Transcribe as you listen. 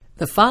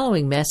The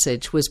following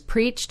message was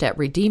preached at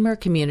Redeemer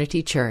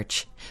Community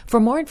Church. For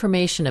more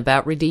information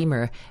about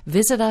Redeemer,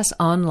 visit us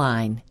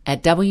online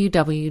at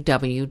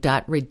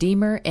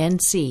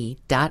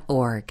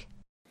www.redeemernc.org.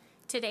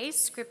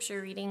 Today's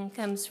scripture reading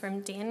comes from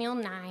Daniel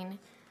 9,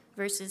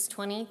 verses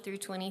 20 through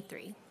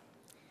 23.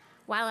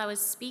 While I was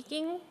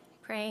speaking,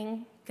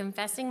 praying,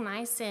 confessing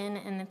my sin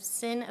and the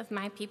sin of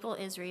my people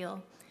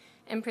Israel,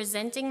 and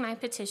presenting my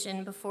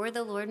petition before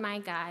the Lord my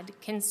God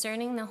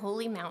concerning the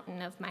holy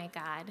mountain of my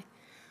God,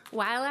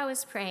 while I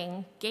was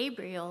praying,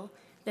 Gabriel,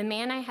 the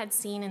man I had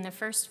seen in the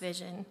first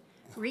vision,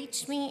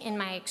 reached me in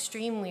my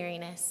extreme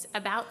weariness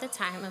about the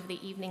time of the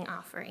evening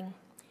offering.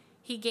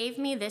 He gave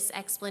me this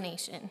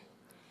explanation.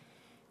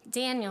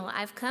 Daniel,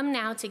 I've come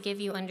now to give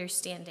you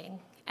understanding.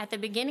 At the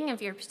beginning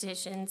of your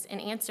petitions,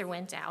 an answer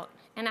went out,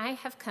 and I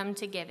have come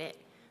to give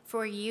it,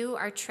 for you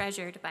are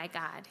treasured by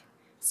God.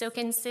 So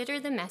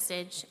consider the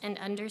message and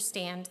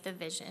understand the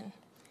vision.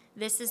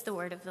 This is the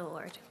word of the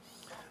Lord.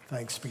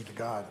 Thanks be to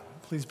God.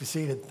 Please be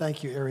seated.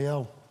 Thank you,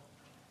 Ariel.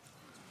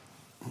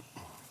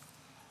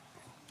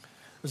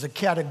 There's a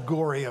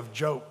category of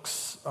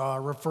jokes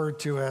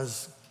referred to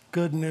as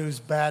good news,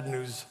 bad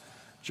news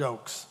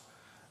jokes.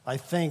 I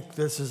think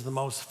this is the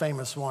most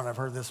famous one. I've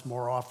heard this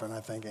more often, I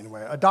think,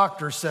 anyway. A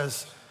doctor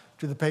says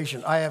to the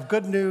patient, I have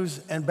good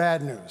news and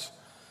bad news.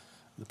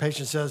 The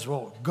patient says,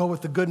 well, go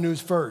with the good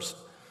news first.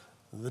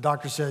 The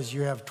doctor says,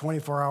 you have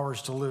 24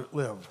 hours to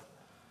live.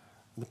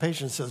 The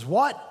patient says,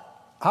 what?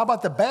 How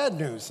about the bad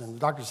news? And the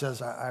doctor says,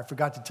 I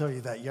forgot to tell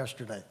you that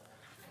yesterday.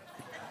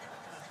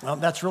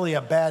 That's really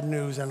a bad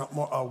news and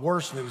a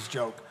worse news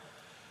joke.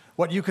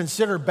 What you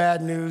consider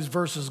bad news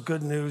versus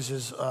good news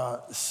is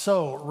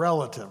so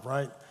relative,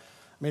 right?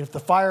 I mean, if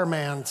the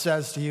fireman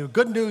says to you,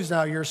 good news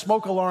now, your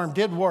smoke alarm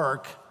did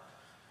work,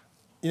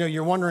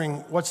 you're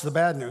wondering, what's the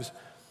bad news?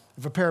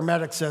 If a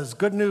paramedic says,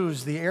 good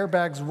news, the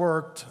airbags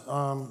worked,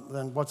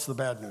 then what's the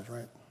bad news,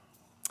 right?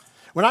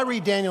 When I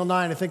read Daniel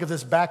 9, I think of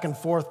this back and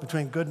forth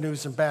between good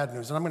news and bad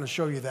news, and I'm going to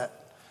show you that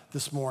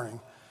this morning.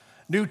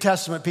 New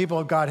Testament people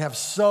of God have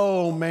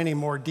so many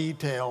more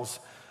details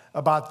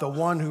about the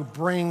one who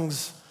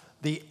brings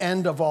the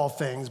end of all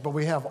things, but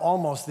we have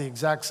almost the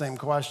exact same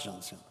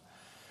questions.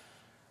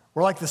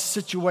 We're like the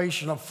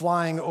situation of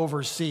flying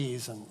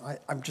overseas, and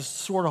I'm just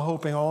sort of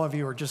hoping all of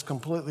you are just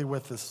completely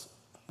with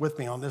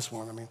me on this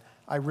one. I mean,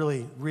 I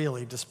really,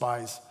 really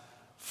despise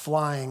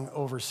flying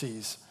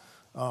overseas.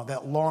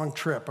 That long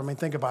trip. I mean,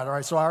 think about it, all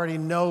right? So I already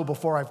know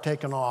before I've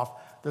taken off,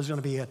 there's going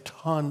to be a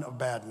ton of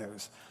bad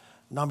news.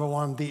 Number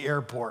one, the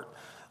airport.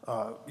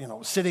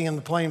 Sitting in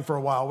the plane for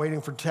a while,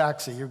 waiting for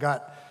taxi. You've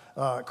got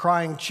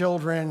crying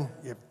children.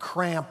 You have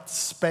cramped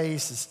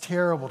space. It's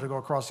terrible to go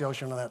across the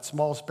ocean in that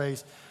small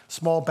space,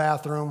 small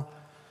bathroom.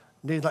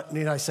 Need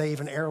I say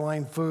even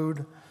airline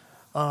food?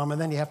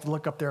 And then you have to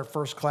look up there at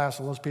first class,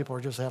 and those people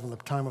are just having the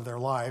time of their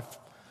life.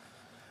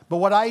 But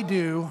what I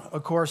do,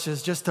 of course,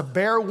 is just to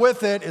bear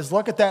with it, is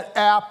look at that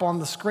app on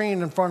the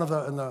screen in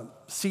the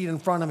seat in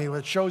front of me,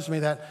 which shows me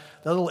that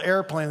the little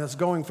airplane that's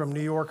going from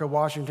New York or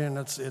Washington,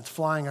 it's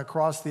flying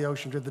across the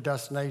ocean to the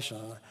destination.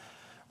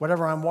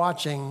 Whatever I'm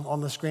watching on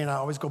the screen, I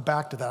always go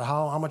back to that.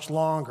 How much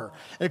longer?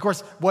 And of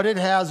course, what it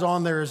has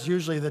on there is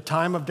usually the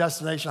time of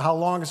destination, how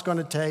long it's going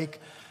to take,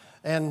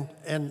 and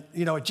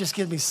it just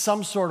gives me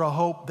some sort of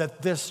hope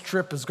that this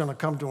trip is going to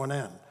come to an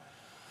end.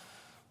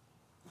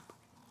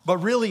 But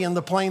really, in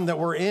the plane that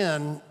we're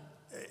in,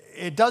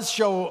 it does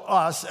show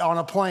us on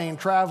a plane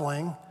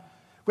traveling,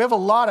 we have a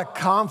lot of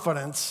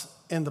confidence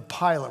in the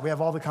pilot. We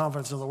have all the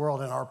confidence in the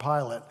world in our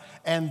pilot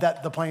and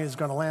that the plane is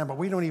going to land, but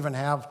we don't even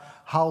have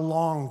how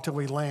long till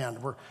we land.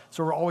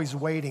 So we're always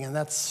waiting, and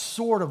that's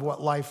sort of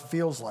what life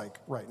feels like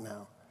right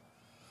now.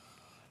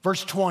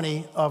 Verse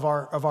 20 of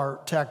our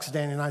text,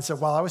 Daniel 9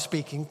 said, while I was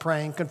speaking,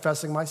 praying,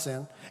 confessing my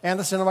sin and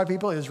the sin of my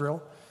people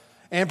Israel,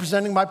 and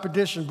presenting my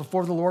petition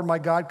before the Lord my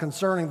God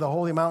concerning the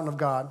holy mountain of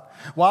God.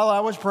 While I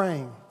was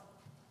praying,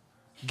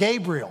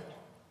 Gabriel,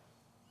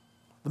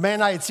 the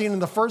man I had seen in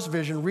the first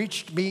vision,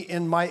 reached me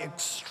in my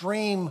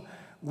extreme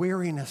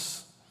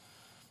weariness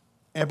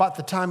about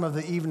the time of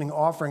the evening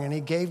offering, and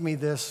he gave me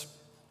this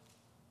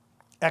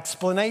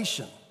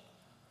explanation.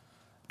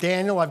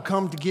 Daniel, I've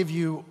come to give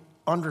you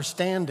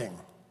understanding.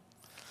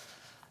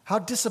 How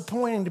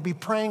disappointing to be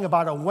praying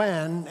about a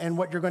when, and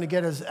what you're going to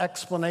get is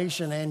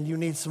explanation, and you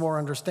need some more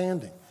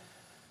understanding.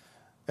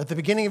 At the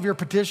beginning of your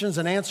petitions,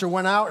 an answer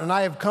went out, and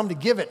I have come to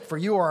give it, for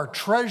you are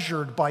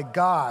treasured by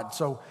God.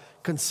 So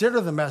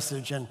consider the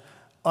message and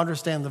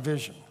understand the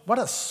vision. What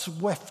a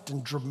swift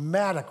and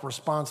dramatic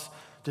response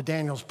to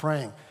Daniel's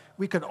praying.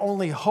 We could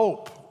only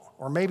hope,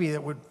 or maybe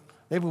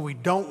we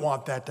don't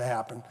want that to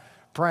happen,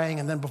 praying,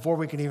 and then before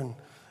we can even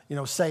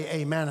say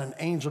amen, an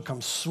angel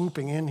comes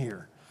swooping in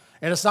here.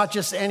 And it's not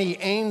just any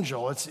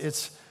angel,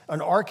 it's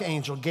an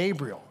archangel,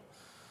 Gabriel.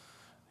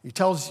 He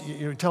tells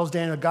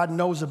Daniel, God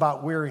knows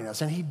about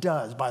weariness, and he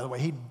does, by the way.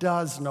 He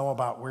does know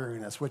about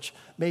weariness, which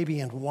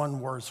maybe in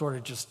one word sort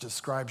of just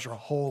describes your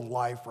whole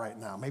life right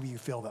now. Maybe you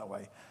feel that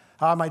way.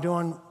 How am I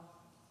doing?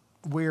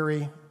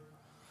 Weary.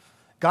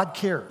 God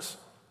cares.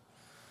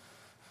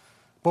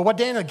 But what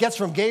Daniel gets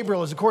from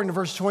Gabriel is, according to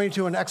verse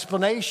 22, an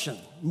explanation,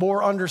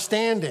 more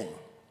understanding.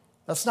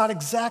 That's not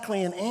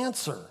exactly an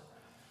answer.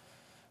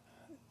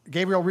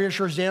 Gabriel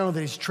reassures Daniel that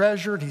he's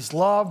treasured, he's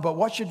loved, but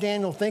what should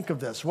Daniel think of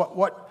this? What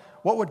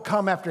would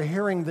come after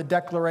hearing the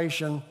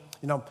declaration,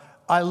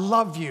 I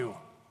love you,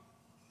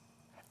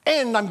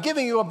 and I'm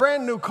giving you a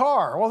brand new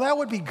car? Well, that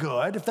would be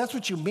good if that's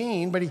what you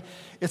mean, but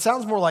it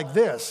sounds more like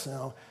this.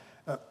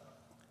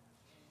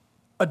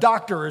 A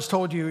doctor has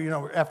told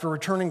you, after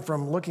returning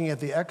from looking at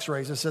the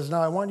x-rays, it says,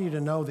 "Now I want you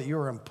to know that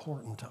you're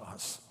important to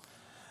us,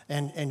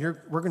 and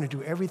we're going to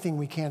do everything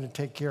we can to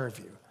take care of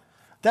you."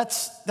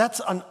 That's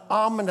an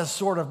ominous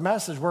sort of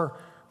message. We're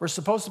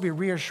supposed to be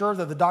reassured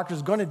that the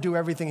doctor's going to do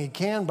everything he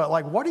can, but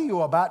what are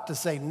you about to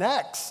say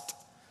next?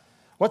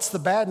 What's the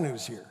bad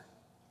news here?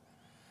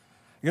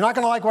 You're not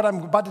going to like what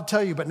I'm about to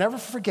tell you, but never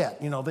forget,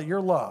 that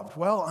you're loved.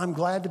 Well, I'm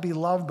glad to be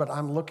loved, but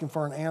I'm looking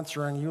for an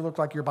answer, and you look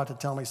like you're about to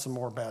tell me some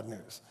more bad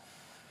news.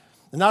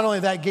 And not only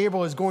that,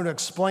 Gabriel is going to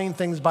explain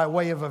things by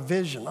way of a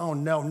vision. Oh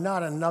no,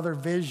 not another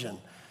vision.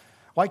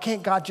 Why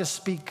can't God just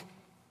speak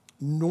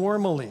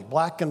normally,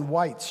 black and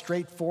white,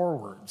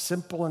 straightforward,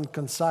 simple and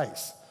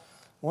concise?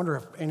 I wonder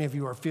if any of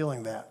you are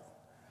feeling that.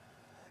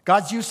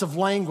 God's use of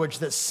language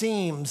that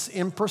seems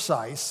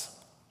imprecise,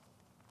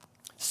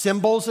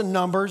 symbols and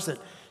numbers that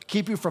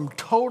keep you from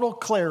total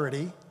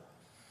clarity,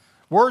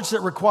 words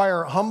that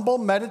require humble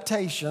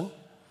meditation,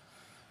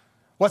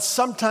 what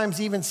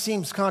sometimes even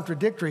seems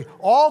contradictory,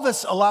 all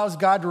this allows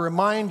God to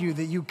remind you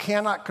that you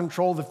cannot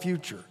control the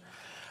future.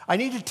 I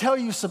need to tell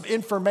you some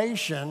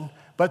information,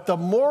 but the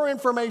more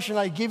information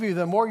I give you,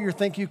 the more you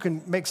think you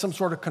can make some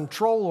sort of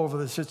control over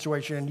the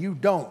situation, and you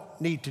don't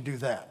need to do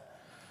that.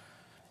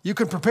 You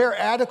can prepare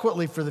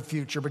adequately for the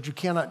future, but you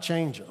cannot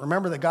change it.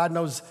 Remember that God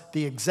knows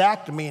the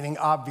exact meaning,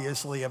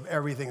 obviously, of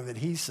everything that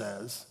he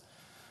says,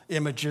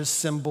 images,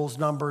 symbols,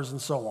 numbers,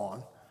 and so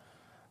on.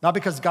 Not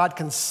because God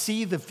can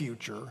see the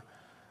future,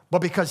 but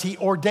because he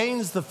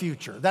ordains the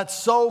future. That's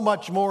so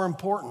much more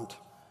important.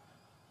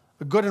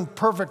 The good and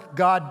perfect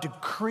God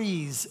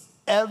decrees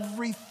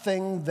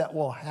everything that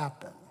will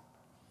happen.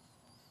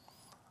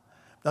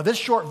 Now, this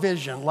short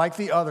vision, like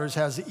the others,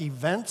 has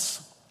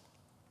events,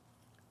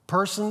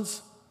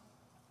 persons,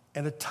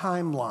 and a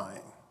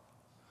timeline.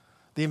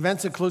 The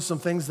events include some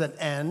things that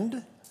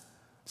end,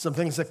 some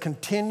things that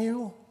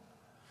continue,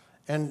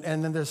 and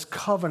then there's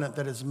covenant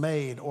that is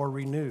made or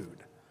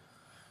renewed.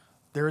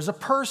 There is a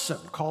person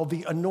called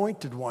the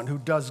Anointed One who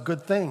does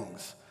good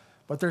things,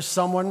 but there's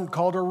someone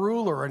called a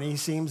ruler, and he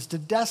seems to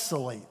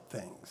desolate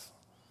things.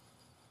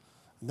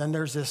 And then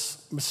there's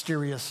this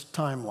mysterious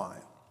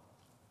timeline.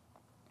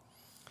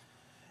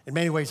 In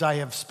many ways, I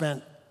have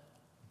spent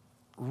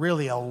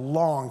really a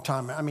long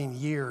time,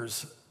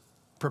 years,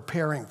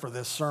 preparing for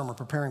this sermon,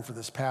 preparing for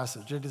this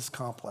passage. It is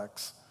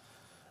complex.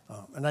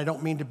 And I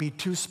don't mean to be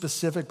too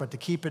specific, but to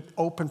keep it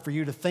open for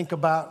you to think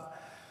about.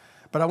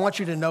 But I want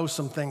you to know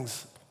some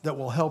things that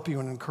will help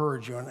you and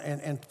encourage you,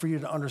 and for you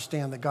to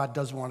understand that God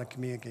does want to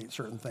communicate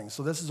certain things.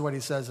 So this is what he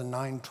says in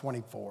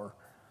 9:24.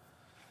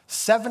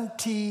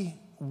 70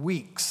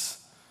 weeks,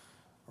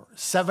 or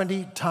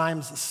 70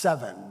 times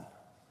 7,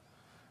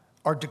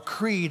 are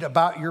decreed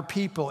about your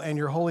people and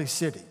your holy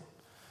city.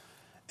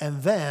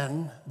 And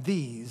then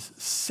these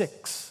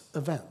 6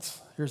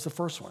 events. Here's the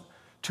first one.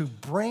 To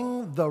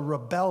bring the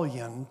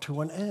rebellion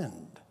to an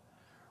end.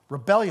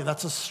 Rebellion,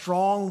 that's a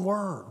strong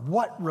word.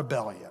 What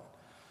rebellion?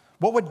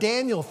 What would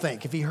Daniel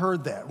think if he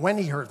heard that, when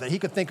he heard that? He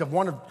could think of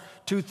one of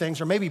 2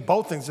 things, or maybe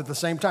both things at the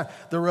same time.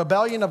 The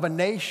rebellion of a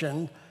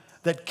nation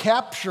that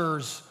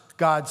captures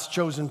God's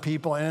chosen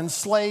people and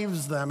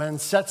enslaves them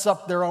and sets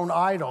up their own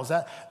idols.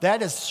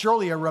 That is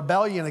surely a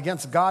rebellion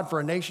against God for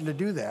a nation to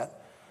do that.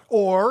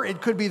 Or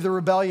it could be the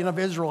rebellion of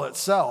Israel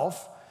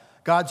itself,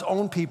 God's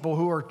own people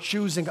who are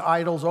choosing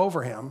idols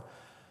over him.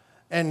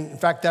 And in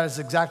fact, that is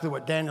exactly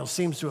what Daniel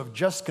seems to have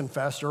just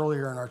confessed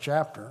earlier in our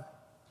chapter.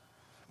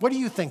 What do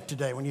you think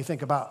today when you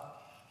think about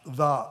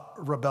the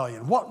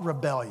rebellion? What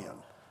rebellion?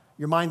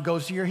 Your mind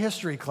goes to your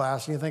history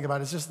class and you think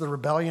about, is this the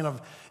rebellion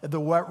of the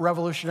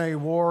Revolutionary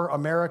War,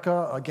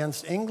 America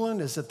against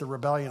England? Is it the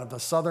rebellion of the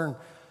Southern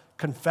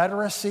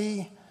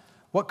Confederacy?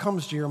 What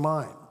comes to your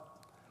mind?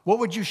 What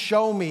would you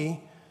show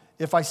me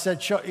if I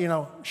said,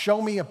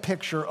 show me a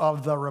picture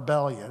of the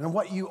rebellion? And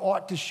what you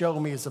ought to show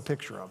me is a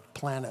picture of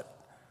planet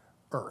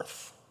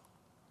Earth.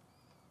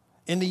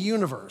 In the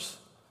universe,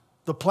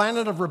 the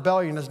planet of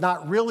rebellion is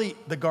not really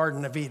the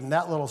Garden of Eden,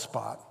 that little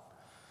spot.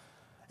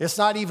 It's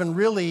not even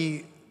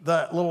really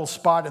the little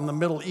spot in the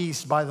Middle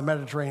East by the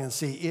Mediterranean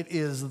Sea. It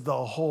is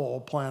the whole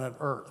planet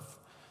Earth.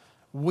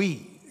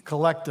 We,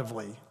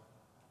 collectively,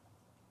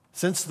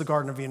 since the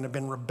Garden of Eden, have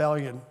been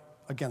rebellion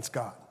against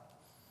God.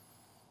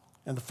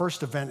 And the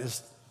first event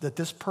is that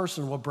this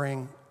person will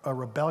bring a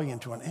rebellion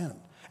to an end,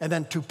 and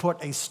then to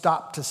put a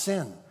stop to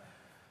sin.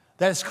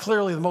 That is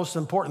clearly the most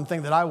important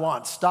thing that I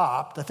want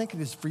stopped. I think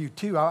it is for you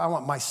too. I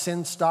want my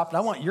sin stopped. I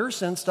want your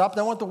sin stopped.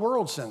 I want the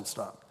world's sin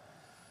stopped.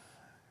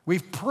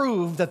 We've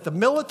proved that the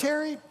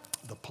military,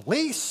 the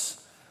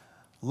police,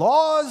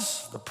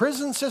 Laws, the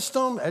prison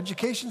system,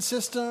 education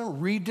system,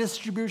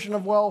 redistribution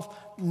of wealth,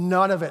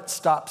 none of it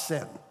stops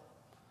sin.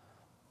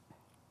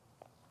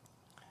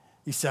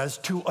 He says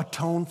to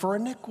atone for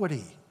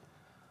iniquity.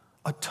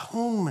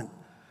 Atonement.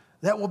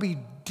 That will be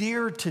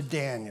dear to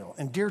Daniel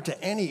and dear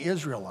to any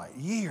Israelite,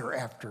 year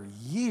after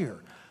year,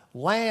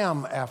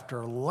 lamb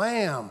after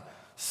lamb,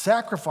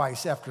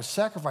 sacrifice after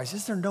sacrifice.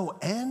 Is there no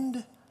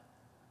end?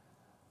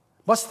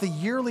 Must the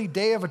yearly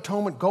Day of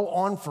Atonement go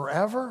on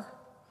forever?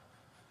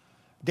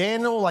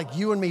 Daniel, like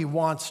you and me,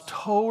 wants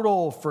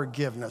total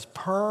forgiveness,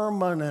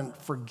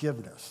 permanent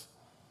forgiveness.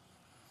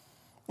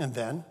 And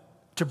then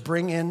to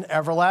bring in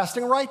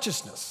everlasting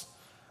righteousness.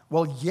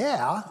 Well,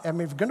 yeah, I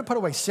mean, if you're going to put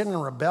away sin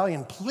and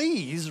rebellion,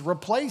 please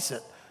replace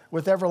it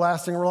with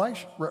everlasting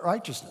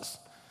righteousness.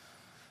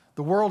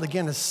 The world,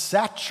 again, is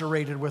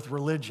saturated with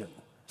religion.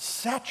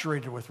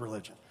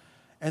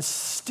 And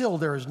still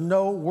there is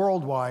no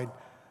worldwide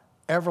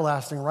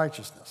everlasting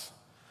righteousness.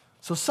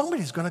 So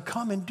somebody's going to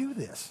come and do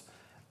this.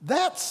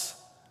 That's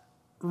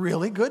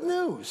really good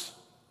news.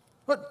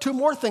 But two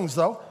more things,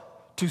 though.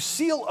 To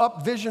seal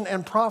up vision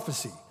and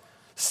prophecy.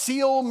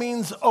 Seal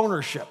means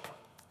ownership.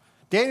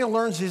 Daniel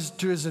learns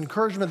to his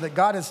encouragement that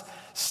God is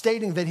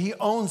stating that he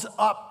owns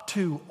up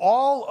to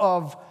all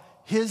of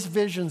his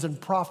visions and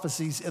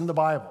prophecies in the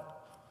Bible.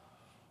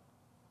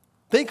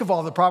 Think of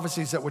all the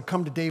prophecies that would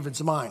come to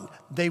David's mind.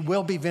 They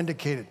will be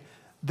vindicated.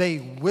 They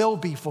will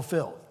be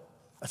fulfilled.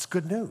 That's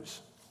good news.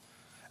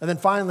 And then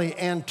finally,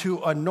 and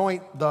to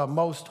anoint the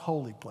most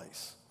holy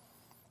place.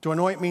 To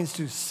anoint means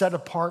to set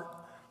apart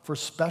for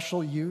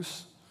special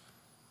use.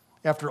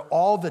 After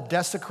all the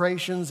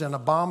desecrations and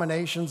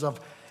abominations of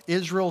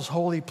Israel's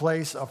holy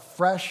place, a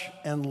fresh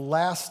and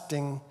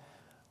lasting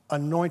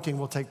anointing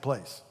will take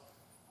place.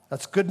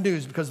 That's good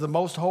news because the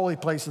most holy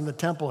place in the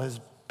temple has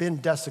been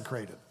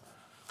desecrated.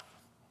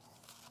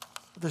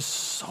 There's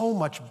so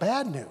much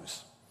bad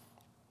news.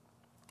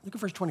 Look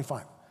at verse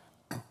 25.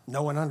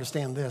 No one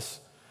understand this.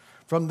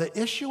 From the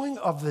issuing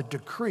of the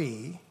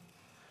decree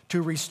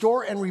to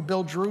restore and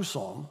rebuild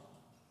Jerusalem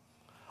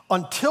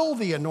until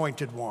the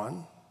anointed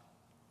one,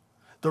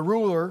 the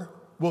ruler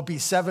will be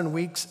 7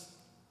 weeks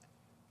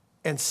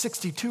and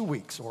 62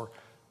 weeks, or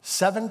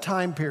 7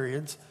 time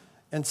periods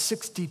and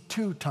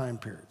 62 time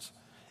periods.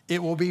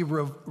 It will be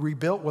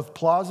rebuilt with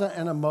plaza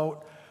and a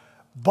moat,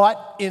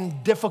 but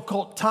in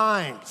difficult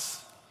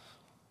times.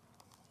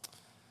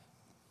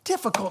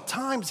 Difficult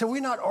times. Have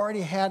we not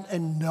already had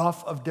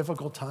enough of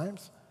difficult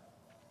times?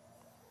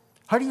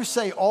 How do you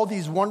say all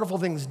these wonderful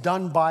things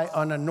done by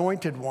an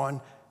anointed one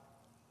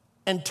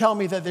and tell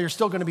me that there's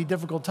still going to be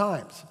difficult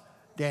times?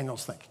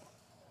 Daniel's thinking.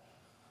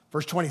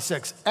 Verse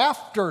 26,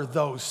 after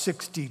those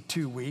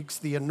 62 weeks,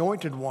 the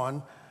anointed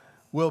one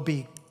will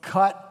be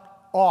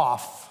cut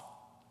off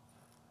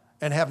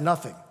and have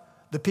nothing.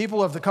 The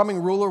people of the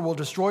coming ruler will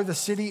destroy the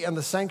city and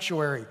the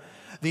sanctuary.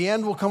 The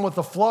end will come with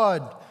the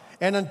flood,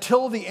 and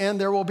until the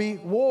end there will be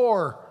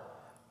war.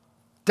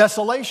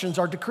 Desolations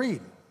are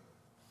decreed.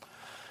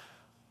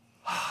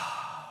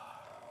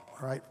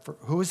 All right,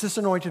 who is this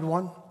anointed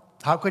one?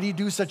 How could he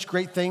do such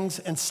great things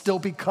and still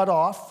be cut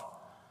off?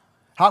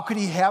 How could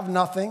he have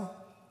nothing?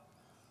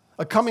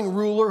 A coming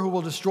ruler who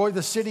will destroy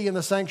the city and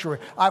the sanctuary.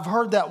 I've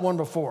heard that one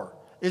before.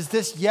 Is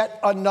this yet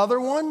another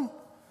one?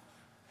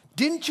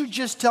 Didn't you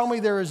just tell me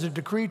there is a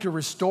decree to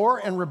restore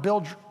and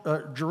rebuild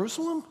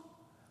Jerusalem?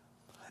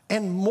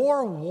 And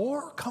more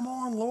war? Come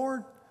on,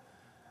 Lord.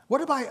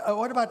 What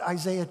about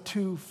Isaiah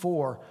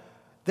 2:4?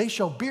 They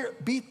shall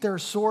beat their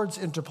swords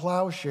into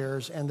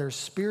plowshares and their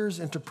spears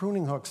into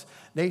pruning hooks.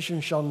 Nation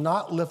shall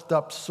not lift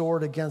up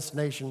sword against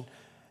nation,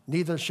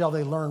 neither shall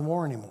they learn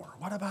war anymore.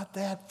 What about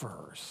that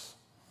verse?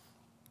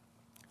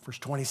 Verse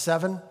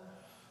 27,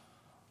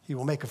 he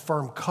will make a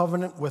firm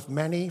covenant with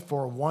many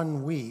for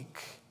 1 week,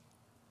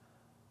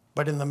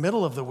 but in the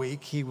middle of the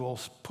week, he will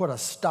put a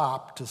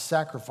stop to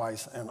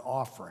sacrifice and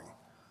offering.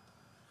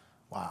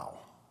 Wow.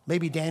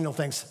 Maybe Daniel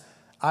thinks,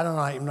 I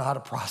don't even know how to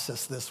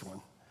process this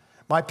one.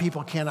 My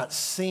people cannot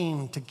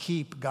seem to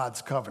keep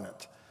God's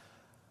covenant.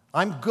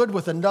 I'm good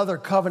with another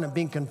covenant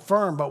being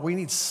confirmed, but we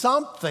need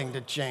something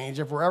to change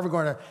if we're ever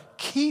going to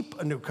keep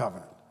a new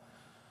covenant.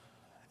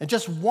 And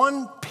just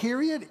one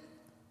period,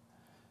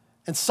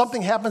 and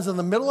something happens in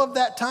the middle of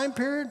that time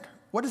period,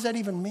 what does that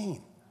even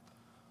mean?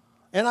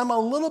 And I'm a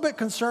little bit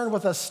concerned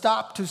with a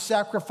stop to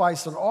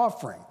sacrifice and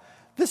offering.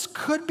 This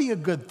could be a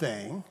good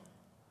thing.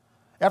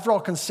 After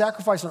all, can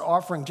sacrifice and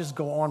offering just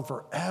go on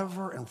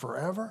forever and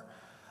forever?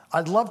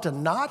 I'd love to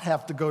not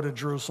have to go to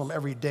Jerusalem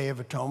every Day of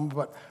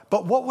Atonement,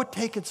 but what would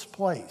take its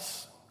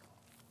place?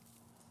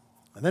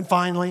 And then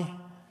finally,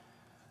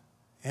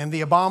 and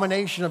the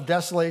abomination of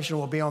desolation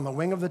will be on the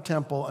wing of the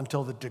temple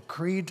until the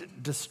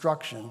decreed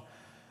destruction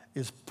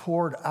is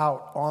poured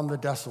out on the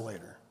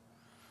desolator.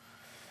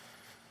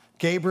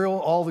 Gabriel,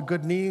 all the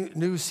good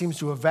news seems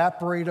to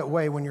evaporate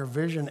away when your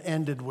vision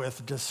ended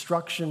with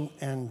destruction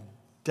and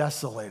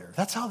desolator.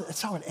 That's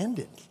how it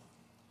ended.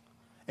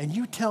 And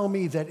you tell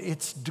me that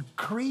it's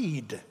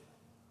decreed.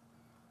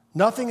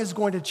 Nothing is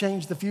going to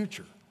change the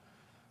future.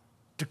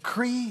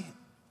 Decree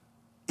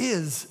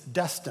is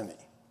destiny.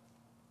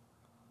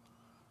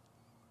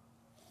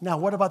 Now,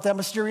 what about that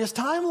mysterious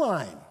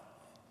timeline?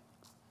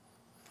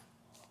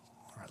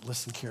 All right,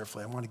 listen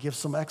carefully. I want to give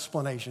some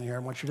explanation here. I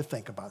want you to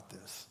think about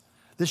this.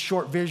 This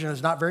short vision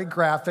is not very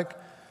graphic,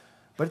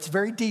 but it's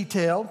very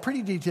detailed,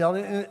 pretty detailed.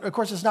 And of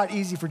course, it's not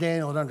easy for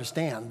Daniel to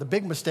understand. The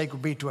big mistake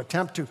would be to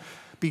attempt to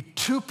be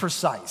too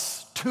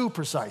precise,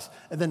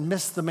 and then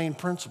miss the main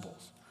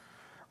principles.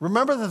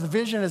 Remember that the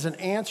vision is an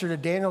answer to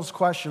Daniel's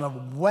question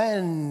of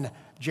when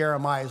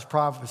Jeremiah's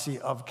prophecy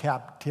of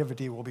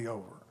captivity will be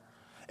over.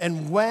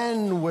 And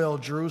when will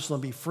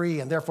Jerusalem be free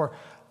and therefore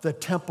the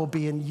temple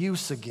be in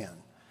use again?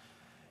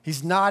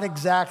 He's not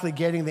exactly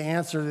getting the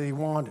answer that he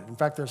wanted. In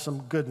fact, there's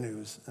some good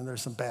news and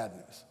there's some bad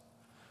news.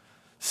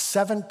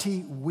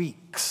 70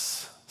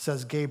 weeks,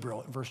 says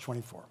Gabriel in verse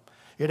 24.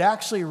 It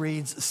actually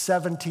reads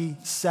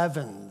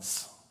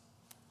 77s.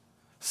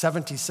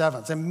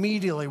 77s.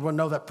 Immediately we'll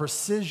know that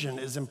precision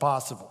is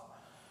impossible.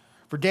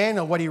 For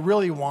Daniel, what he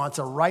really wants,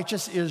 a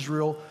righteous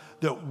Israel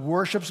that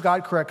worships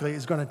God correctly,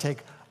 is going to take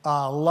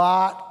a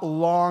lot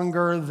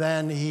longer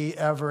than he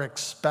ever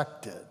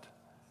expected.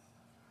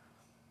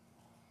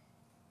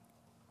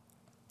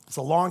 It's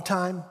a long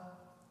time,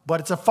 but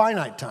it's a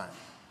finite time.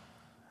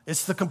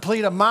 It's the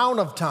complete amount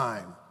of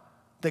time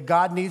that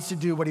God needs to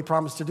do what he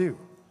promised to do.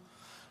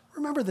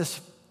 Remember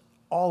this,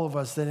 all of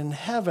us, that in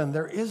heaven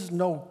there is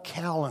no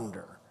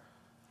calendar.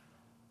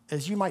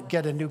 As you might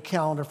get a new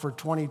calendar for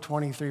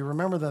 2023,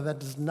 remember that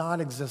does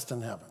not exist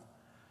in heaven.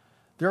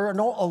 There are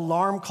no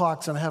alarm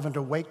clocks in heaven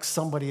to wake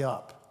somebody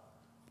up,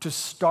 to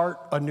start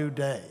a new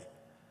day.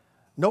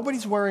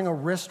 Nobody's wearing a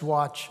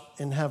wristwatch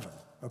in heaven,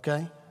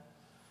 okay?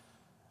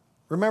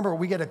 Remember,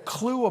 we get a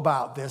clue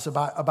about this,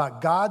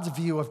 about God's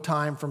view of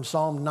time from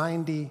Psalm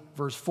 90,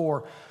 verse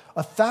 4.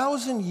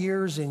 1,000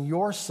 years in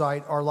your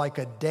sight are like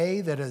a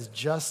day that has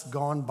just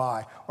gone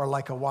by, or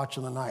like a watch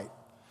in the night.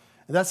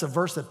 And that's a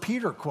verse that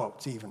Peter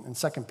quotes even in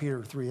 2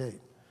 Peter 3:8.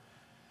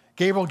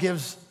 Gabriel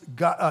gives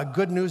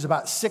good news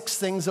about 6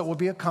 things that will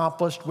be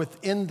accomplished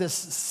within this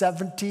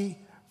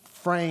 70-week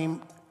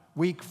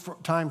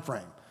time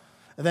frame.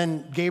 And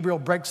then Gabriel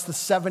breaks the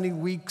 70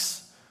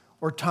 weeks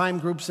or time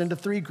groups into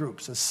 3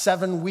 groups: a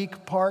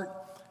 7-week part,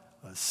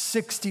 a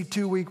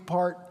 62-week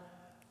part,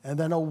 and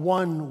then a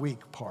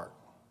 1-week part.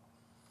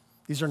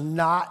 These are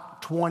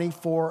not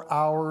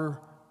 24-hour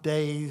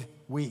day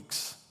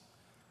weeks.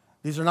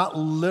 These are not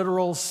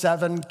literal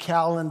 7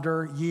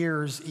 calendar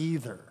years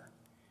either.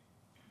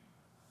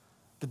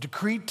 The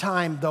decreed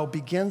time, though,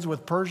 begins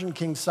with Persian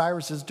King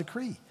Cyrus's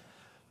decree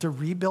to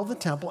rebuild the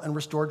temple and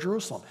restore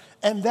Jerusalem.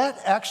 And that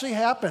actually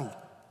happened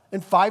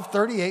in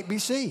 538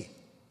 BC.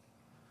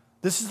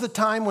 This is the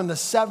time when the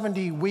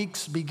 70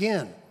 weeks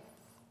begin.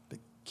 But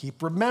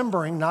keep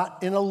remembering,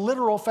 not in a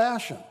literal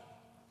fashion.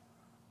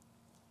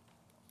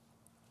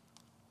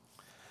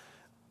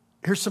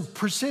 Here's some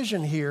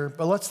precision here,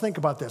 but let's think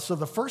about this. So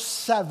the first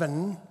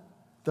seven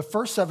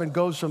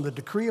goes from the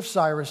decree of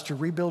Cyrus to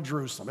rebuild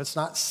Jerusalem. It's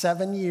not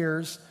 7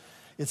 years.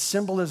 It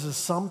symbolizes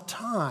some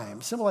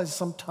time,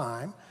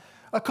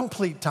 a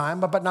complete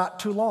time, but not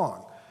too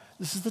long.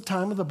 This is the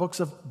time of the books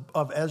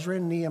of Ezra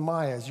and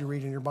Nehemiah, as you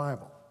read in your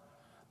Bible.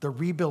 The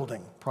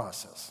rebuilding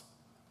process.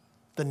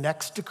 The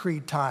next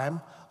decreed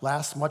time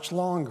lasts much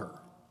longer.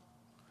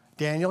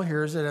 Daniel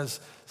hears it as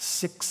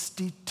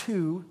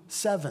 62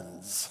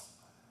 sevens.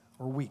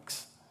 Or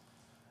weeks.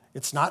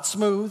 It's not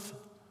smooth.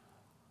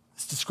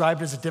 It's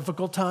described as a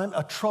difficult time,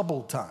 a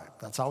troubled time.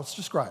 That's how it's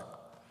described.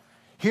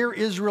 Here,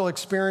 Israel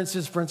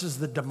experiences, for instance,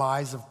 the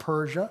demise of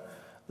Persia,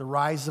 the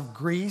rise of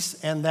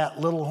Greece, and that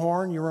little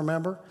horn, you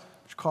remember,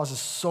 which causes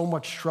so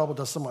much trouble,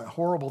 does some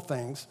horrible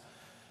things.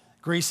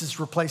 Greece is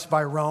replaced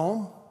by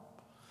Rome.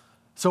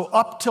 So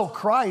up till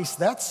Christ,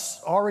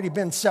 that's already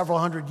been several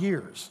hundred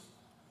years.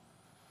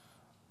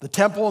 The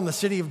temple and the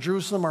city of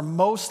Jerusalem are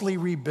mostly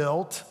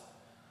rebuilt.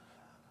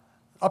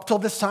 Up till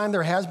this time,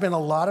 there has been a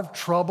lot of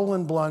trouble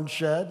and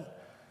bloodshed.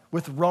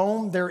 With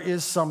Rome, there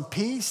is some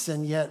peace,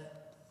 and yet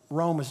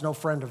Rome is no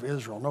friend of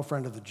Israel, no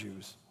friend of the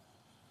Jews.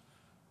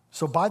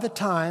 So by the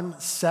time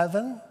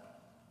 7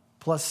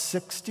 plus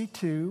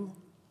 62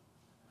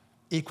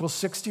 equals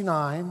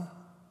 69,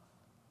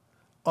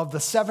 of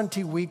the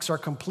 70 weeks are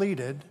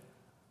completed,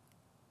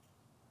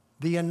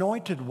 the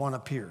Anointed One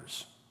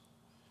appears.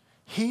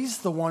 He's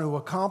the one who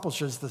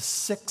accomplishes the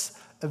 6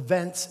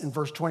 events in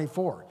verse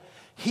 24.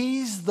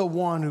 He's the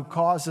one who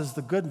causes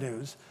the good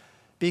news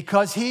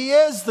because he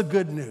is the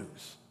good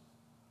news.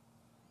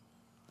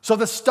 So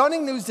the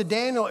stunning news to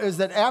Daniel is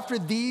that after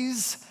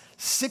these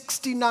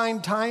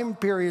 69 time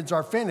periods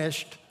are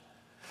finished,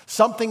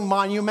 something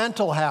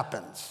monumental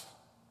happens.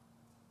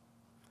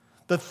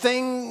 The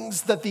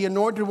things that the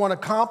Anointed One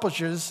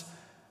accomplishes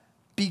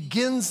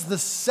begins the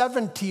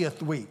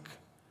 70th week.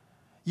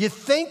 You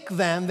think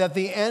then that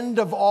the end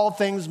of all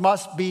things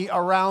must be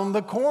around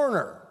the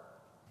corner.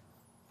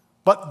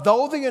 But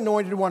though the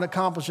Anointed One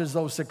accomplishes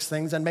those 6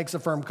 things and makes a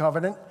firm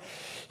covenant,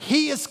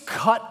 he is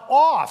cut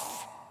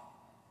off.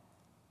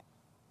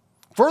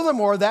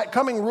 Furthermore, that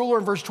coming ruler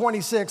in verse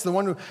 26, the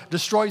one who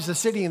destroys the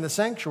city and the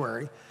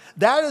sanctuary,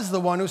 That is the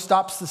one who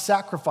stops the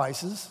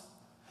sacrifices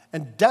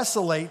and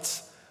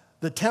desolates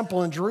the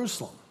temple in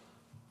Jerusalem.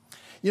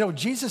 You know,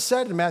 Jesus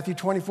said in Matthew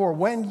 24,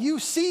 when you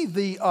see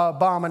the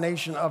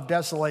abomination of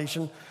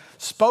desolation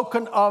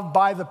spoken of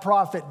by the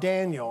prophet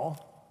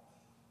Daniel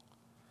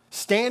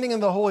standing in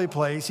the holy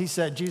place,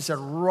 Jesus said,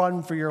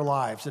 run for your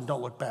lives and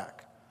don't look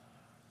back.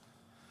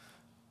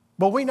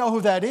 But we know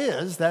who that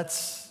is.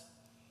 That's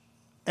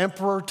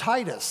Emperor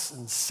Titus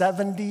in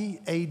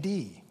 70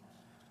 AD.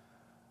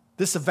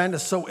 This event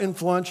is so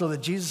influential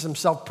that Jesus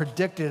himself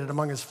predicted it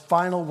among his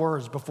final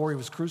words before he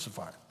was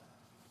crucified.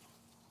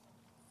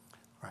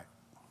 Right.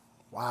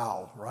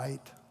 Wow,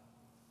 right?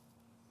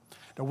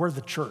 Now, we're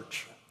the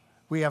church.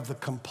 We have the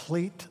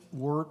complete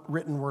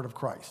written word of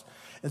Christ.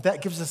 And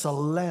that gives us a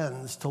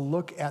lens to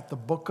look at the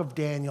book of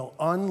Daniel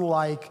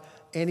unlike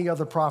any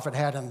other prophet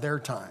had in their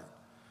time.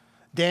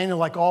 Daniel,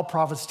 like all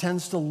prophets,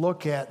 tends to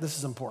look at, this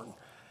is important,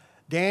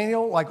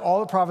 Daniel, like all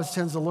the prophets,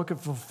 tends to look at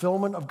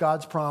fulfillment of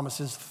God's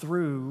promises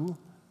through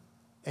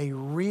a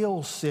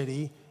real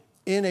city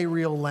in a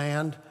real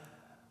land,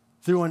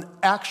 through an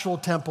actual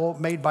temple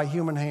made by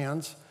human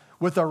hands,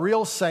 with a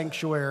real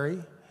sanctuary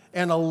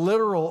and a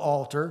literal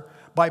altar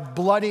by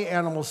bloody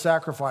animal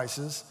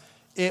sacrifices.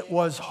 It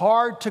was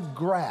hard to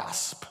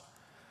grasp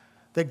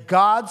that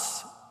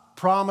God's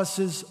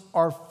promises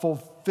are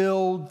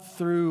fulfilled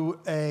through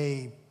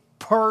a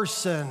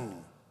person,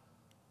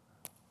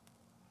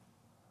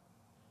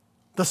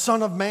 the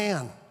Son of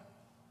Man,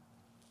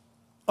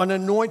 an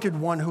anointed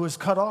one who is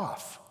cut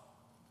off.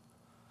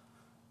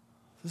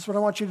 This is what I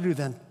want you to do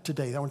then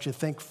today. I want you to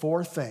think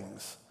 4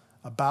 things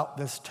about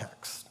this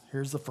text.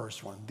 Here's the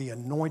first one. The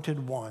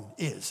anointed one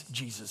is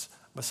Jesus,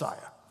 Messiah.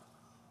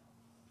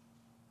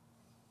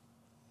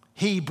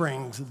 He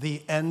brings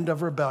the end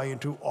of rebellion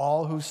to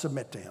all who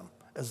submit to him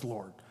as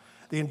Lord.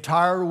 The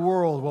entire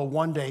world will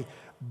one day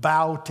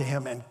bow to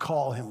him and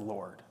call him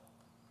Lord.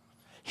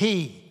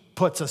 He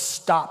puts a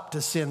stop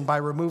to sin by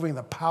removing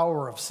the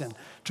power of sin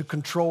to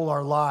control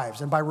our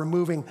lives and by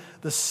removing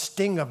the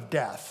sting of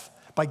death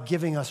by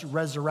giving us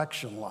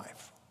resurrection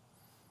life.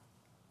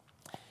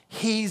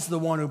 He's the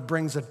one who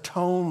brings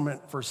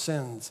atonement for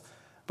sins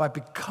by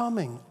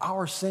becoming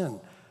our sin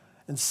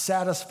and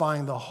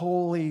satisfying the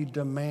holy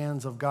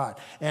demands of God.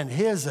 And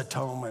his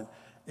atonement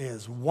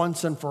is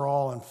once and for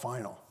all and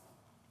final.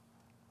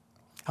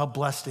 How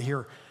blessed to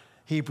hear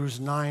Hebrews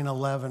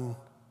 9:11.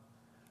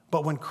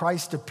 But when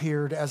Christ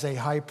appeared as a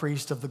high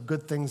priest of the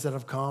good things that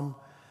have come,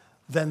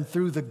 then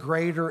through the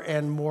greater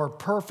and more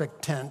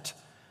perfect tent,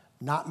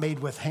 not made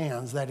with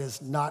hands, that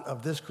is, not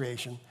of this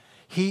creation,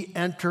 he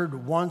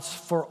entered once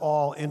for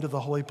all into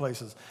the holy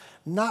places,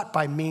 not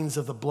by means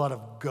of the blood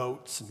of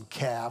goats and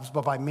calves,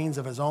 but by means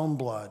of his own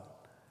blood,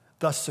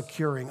 thus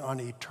securing an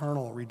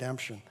eternal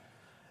redemption.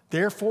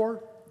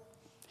 Therefore,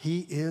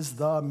 he is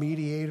the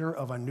mediator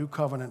of a new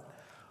covenant,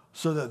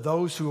 so that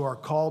those who are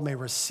called may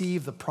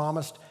receive the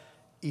promised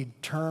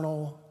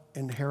eternal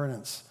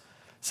inheritance,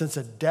 since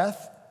a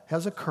death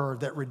has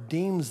occurred that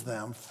redeems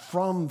them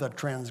from the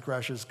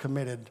transgressions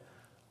committed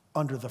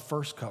under the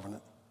first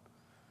covenant.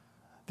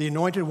 The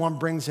anointed one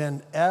brings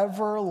in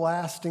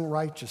everlasting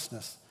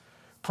righteousness.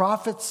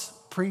 Prophets,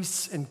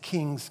 priests, and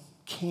kings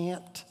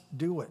can't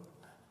do it.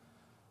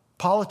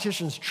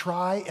 Politicians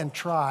try and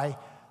try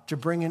to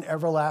bring in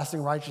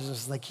everlasting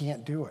righteousness, and they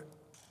can't do it.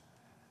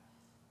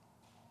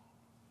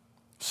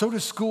 So do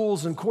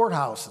schools and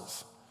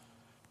courthouses.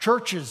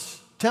 Churches,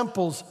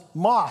 temples,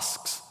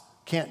 mosques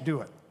can't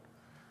do it.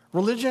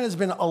 Religion has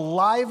been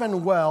alive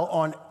and well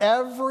on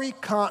every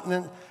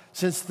continent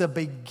since the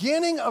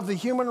beginning of the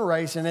human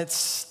race, and it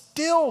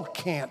still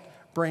can't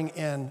bring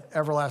in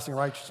everlasting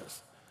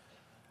righteousness.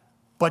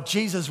 But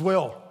Jesus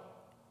will.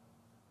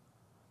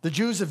 The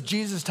Jews of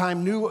Jesus'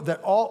 time knew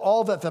that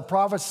all that the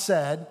prophets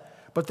said,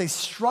 but they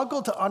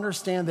struggled to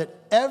understand that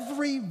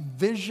every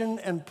vision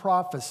and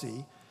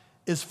prophecy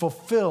is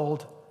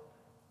fulfilled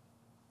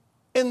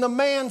in the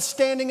man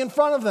standing in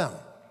front of them.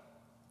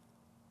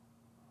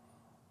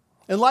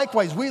 And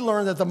likewise, we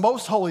learn that the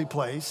most holy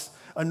place,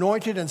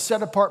 anointed and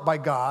set apart by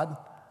God,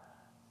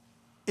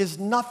 is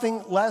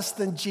nothing less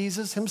than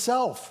Jesus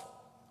himself.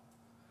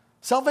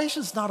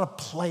 Salvation is not a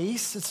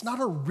place, it's not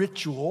a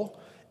ritual,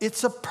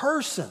 it's a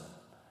person.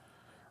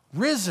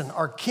 Risen,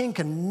 our King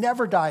can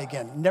never die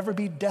again, never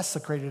be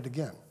desecrated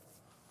again.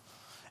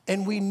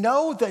 And we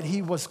know that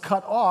he was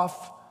cut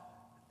off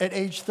at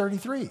age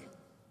 33.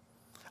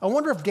 I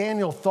wonder if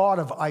Daniel thought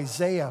of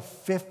Isaiah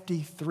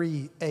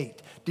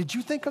 53:8. Did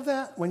you think of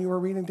that when you were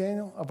reading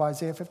Daniel, of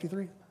Isaiah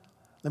 53?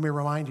 Let me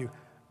remind you,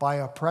 by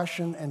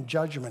oppression and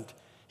judgment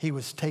he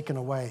was taken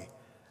away.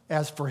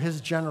 As for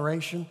his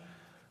generation,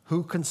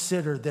 who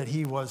considered that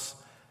he was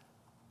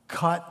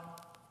cut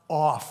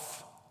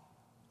off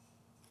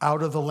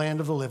out of the land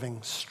of the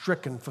living,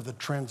 stricken for the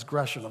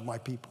transgression of my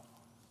people.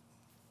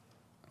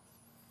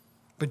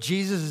 But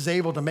Jesus is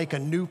able to make a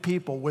new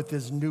people with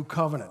his new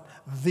covenant,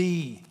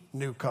 the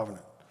new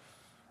covenant.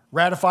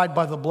 Ratified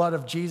by the blood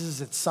of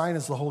Jesus, its sign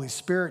is the Holy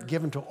Spirit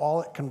given to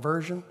all at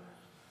conversion.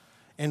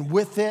 And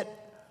with it,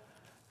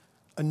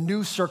 a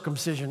new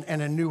circumcision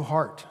and a new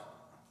heart.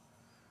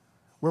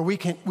 Where we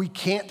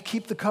can't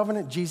keep the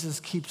covenant, Jesus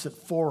keeps it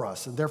for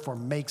us and therefore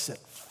makes it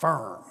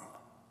firm.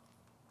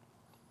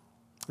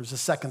 There's a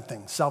second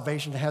thing.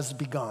 Salvation has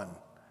begun,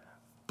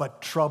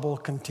 but trouble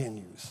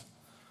continues.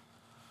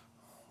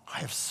 I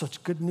have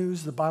such good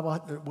news, the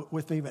Bible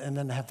with me, and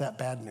then I have that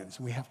bad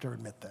news. We have to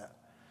admit that.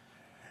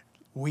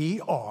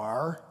 We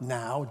are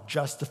now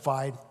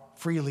justified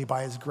freely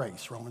by his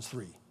grace, Romans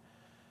 3.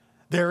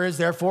 There is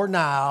therefore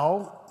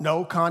now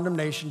no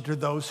condemnation to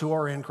those who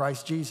are in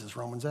Christ Jesus,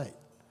 Romans 8.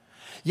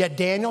 Yet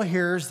Daniel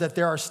hears that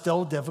there are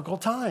still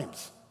difficult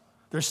times.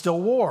 There's still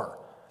war.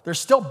 There's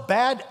still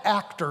bad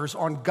actors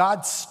on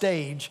God's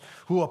stage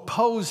who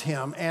oppose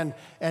him and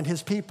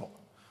his people.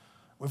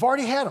 We've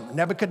already had them.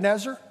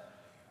 Nebuchadnezzar.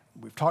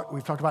 We've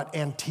talked about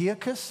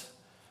Antiochus.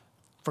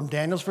 From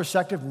Daniel's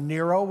perspective,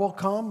 Nero will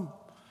come,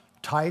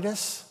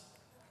 Titus,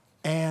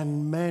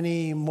 and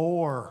many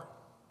more.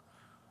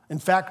 In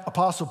fact,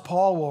 Apostle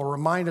Paul will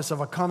remind us of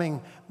a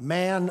coming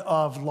man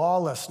of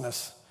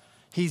lawlessness.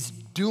 He's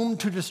doomed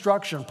to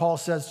destruction, Paul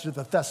says to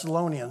the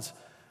Thessalonians,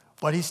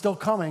 but he's still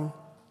coming.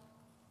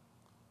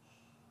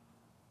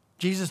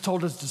 Jesus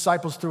told his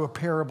disciples through a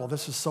parable.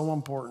 This is so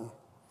important.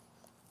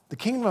 The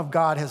kingdom of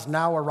God has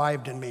now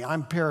arrived in me.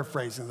 I'm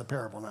paraphrasing the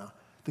parable now.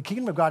 The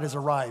kingdom of God has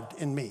arrived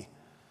in me.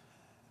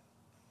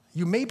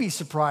 You may be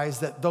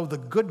surprised that though the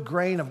good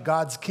grain of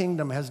God's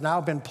kingdom has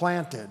now been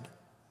planted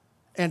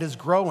and is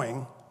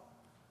growing,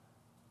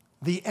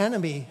 the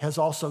enemy has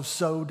also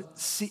sowed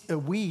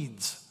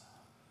weeds.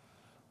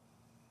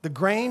 The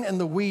grain and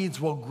the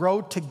weeds will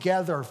grow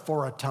together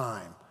for a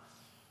time.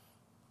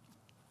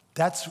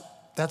 That's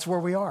where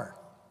we are.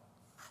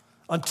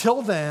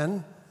 Until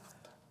then,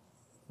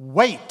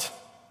 wait.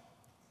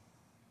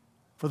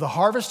 For the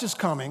harvest is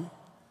coming,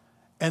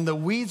 and the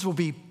weeds will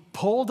be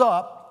pulled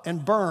up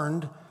and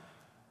burned,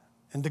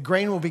 and the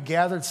grain will be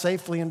gathered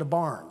safely into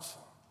barns.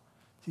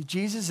 See,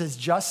 Jesus is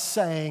just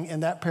saying in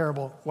that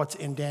parable what's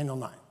in Daniel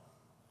 9.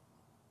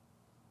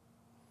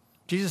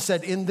 Jesus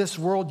said, in this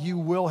world you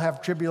will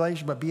have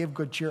tribulation, but be of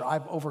good cheer.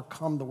 I've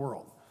overcome the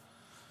world.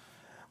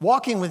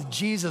 Walking with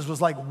Jesus was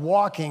like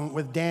walking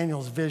with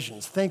Daniel's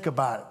visions. Think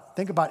about it.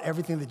 Think about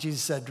everything that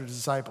Jesus said to his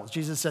disciples.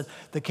 Jesus said,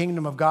 the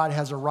kingdom of God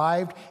has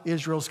arrived.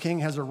 Israel's king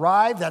has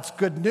arrived. That's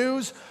good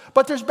news.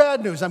 But there's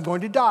bad news. I'm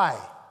going to die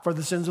for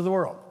the sins of the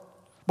world.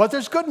 But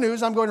there's good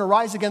news. I'm going to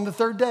rise again the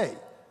third day.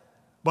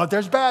 But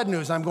there's bad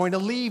news. I'm going to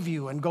leave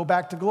you and go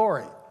back to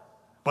glory.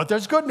 But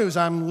there's good news.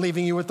 I'm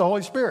leaving you with the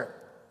Holy Spirit.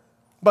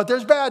 But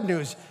there's bad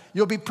news.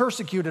 You'll be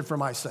persecuted for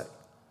my sake.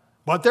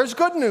 But there's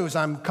good news.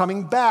 I'm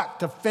coming back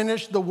to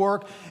finish the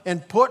work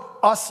and put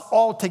us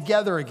all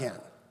together again.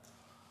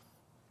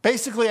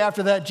 Basically,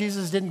 after that,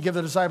 Jesus didn't give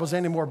the disciples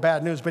any more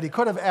bad news, but he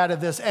could have added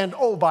this, and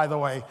oh, by the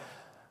way,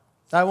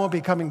 I won't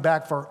be coming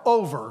back for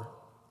over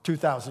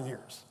 2,000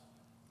 years.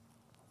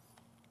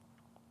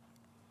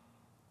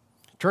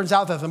 Turns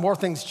out that the more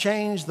things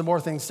change, the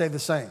more things stay the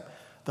same.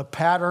 The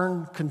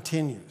pattern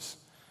continues.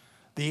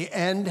 The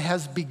end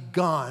has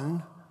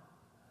begun,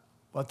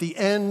 but the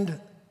end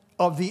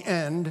of the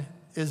end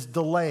is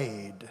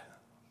delayed.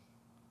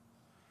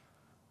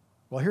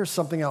 Well, here's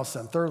something else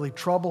then. Thirdly,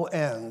 trouble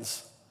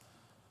ends,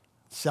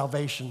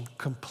 salvation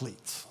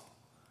completes.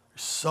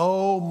 There's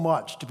so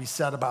much to be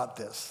said about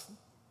this.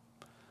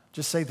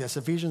 Just say this,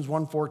 Ephesians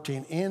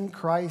 1:14, in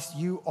Christ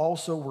you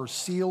also were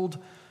sealed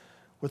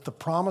with the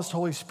promised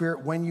Holy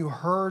Spirit when you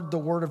heard the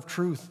word of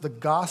truth, the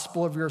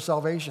gospel of your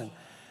salvation,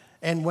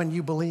 and when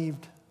you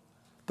believed.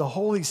 The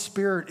Holy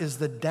Spirit is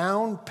the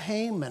down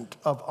payment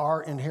of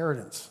our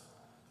inheritance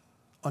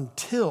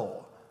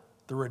until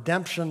the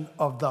redemption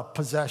of the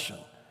possession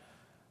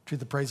to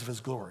the praise of his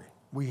glory.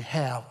 We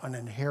have an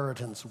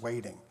inheritance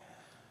waiting.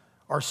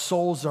 Our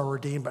souls are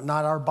redeemed, but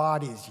not our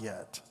bodies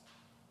yet.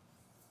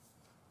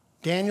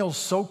 Daniel's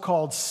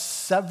so-called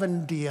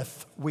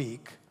 70th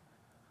week,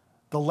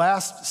 the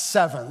last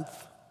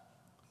seventh,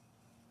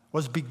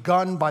 was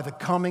begun by the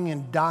coming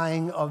and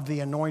dying of the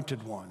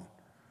Anointed One.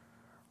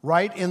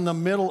 Right in the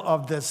middle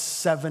of this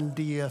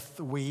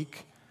 70th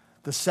week,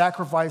 the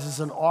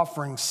sacrifices and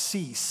offerings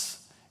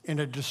cease in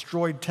a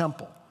destroyed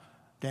temple.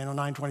 Daniel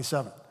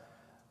 9:27.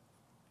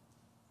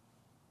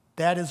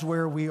 That is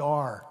where we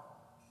are.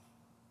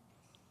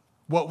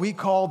 What we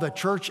call the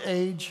church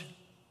age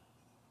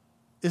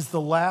is the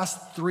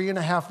last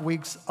 3.5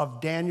 weeks of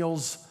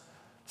Daniel's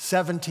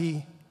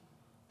 70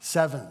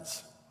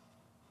 sevens.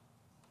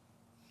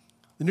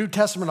 The New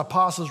Testament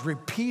apostles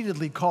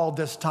repeatedly called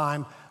this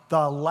time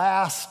the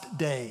last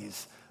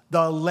days,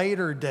 the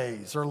later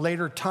days, or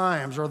later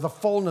times, or the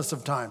fullness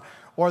of time,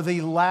 or the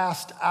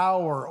last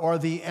hour, or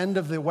the end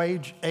of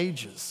the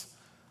ages.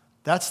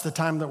 That's the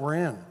time that we're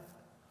in.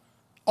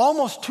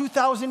 Almost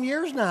 2,000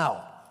 years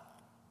now.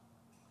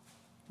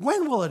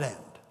 When will it end?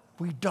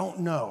 We don't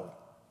know.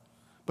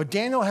 But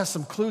Daniel has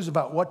some clues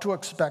about what to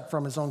expect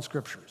from his own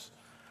scriptures.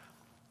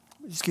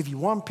 Let me just give you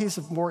one piece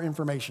of more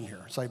information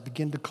here as I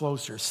begin to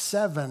close here.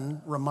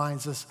 7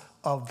 reminds us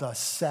of the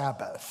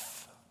Sabbath.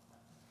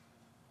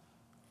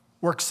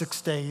 Work 6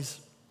 days,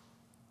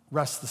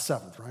 rests the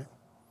seventh, right?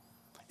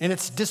 In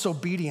its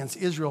disobedience,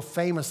 Israel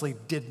famously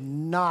did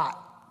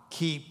not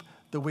keep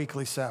the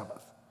weekly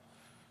Sabbath,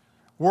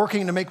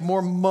 working to make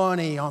more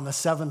money on the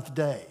seventh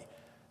day.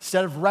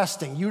 Instead of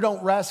resting, you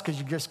don't rest because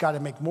you just got to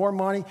make more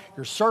money.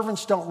 Your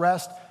servants don't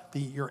rest.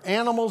 Your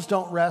animals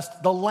don't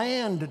rest. The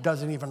land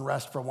doesn't even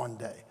rest for one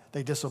day.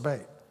 They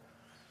disobeyed.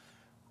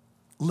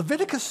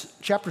 Leviticus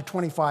chapter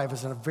 25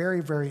 is a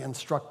very, very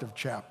instructive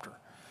chapter,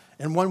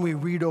 and one we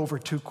read over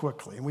too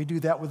quickly. And we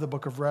do that with the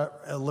book of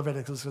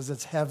Leviticus because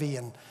it's heavy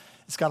and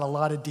it's got a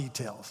lot of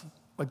details.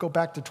 But go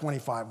back to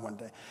 25 one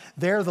day.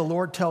 There, the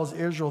Lord tells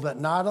Israel that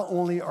not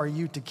only are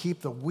you to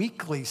keep the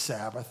weekly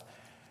Sabbath,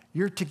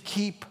 you're to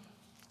keep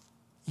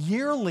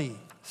yearly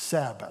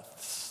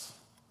Sabbaths.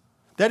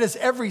 That is,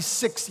 every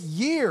 6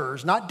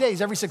 years, not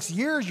days, every 6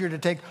 years, you're to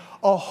take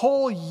a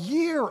whole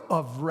year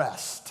of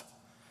rest.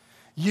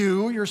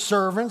 You, your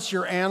servants,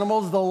 your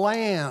animals, the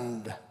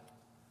land.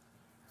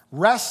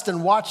 Rest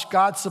and watch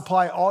God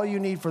supply all you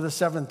need for the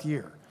seventh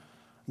year.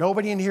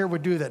 Nobody in here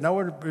would do that. No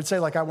one would say,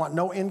 like, I want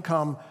no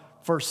income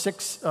for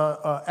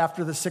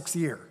after the 6th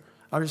year.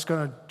 I'm just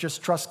going to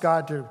trust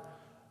God to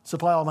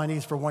supply all my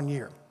needs for 1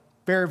 year.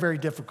 Very, very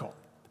difficult.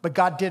 But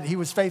God did. He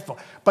was faithful.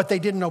 But they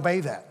didn't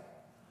obey that.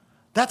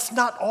 That's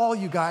not all,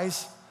 you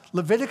guys.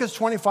 Leviticus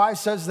 25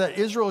 says that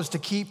Israel is to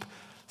keep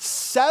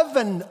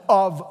 7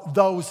 of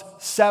those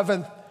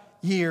 7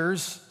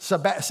 years,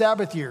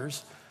 Sabbath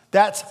years.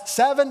 That's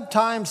 7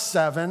 times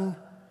 7,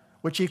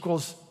 which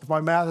equals, if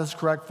my math is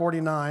correct,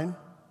 49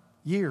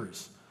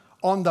 years.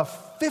 On the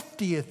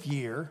 50th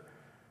year,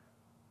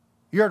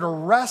 you're to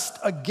rest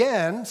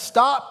again,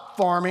 stop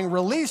farming,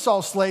 release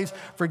all slaves,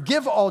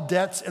 forgive all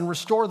debts, and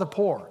restore the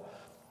poor.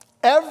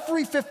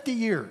 Every 50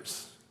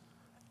 years,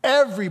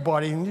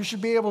 everybody, and you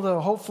should be able to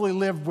hopefully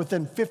live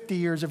within 50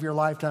 years of your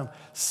lifetime,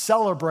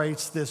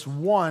 celebrates this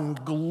one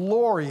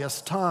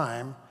glorious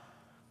time.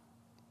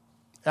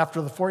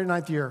 After the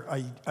 49th year,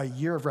 a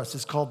year of rest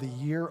is called the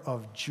year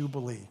of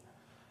Jubilee.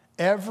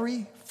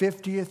 Every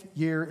 50th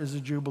year is a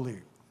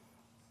Jubilee.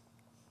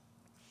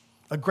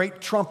 A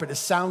great trumpet is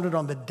sounded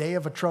on the Day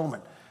of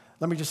Atonement.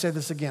 Let me just say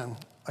this again.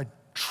 A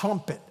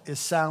trumpet is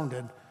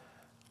sounded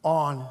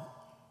on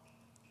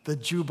the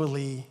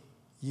Jubilee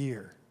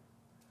year.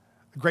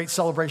 A great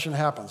celebration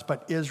happens,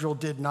 but Israel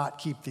did not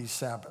keep these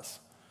Sabbaths.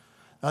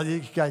 Now, you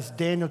guys,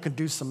 Daniel can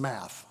do some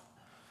math.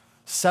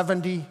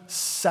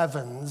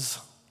 77s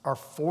are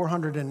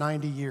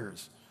 490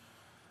 years.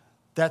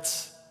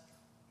 That's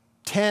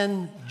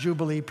 10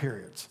 Jubilee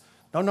periods.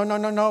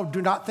 No.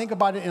 Do not think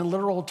about it in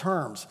literal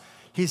terms.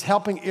 He's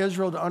helping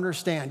Israel to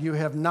understand, you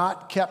have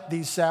not kept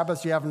these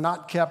Sabbaths, you have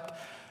not kept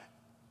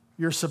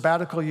your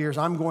sabbatical years.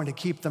 I'm going to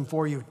keep them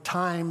for you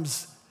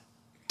times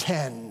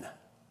 10.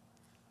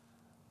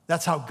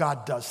 That's how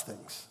God does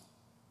things.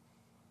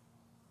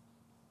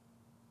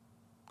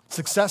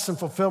 Success and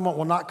fulfillment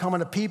will not come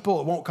in a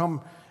people. It won't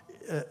come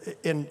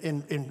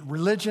in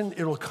religion.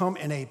 It will come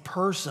in a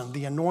person,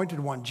 the anointed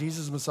one,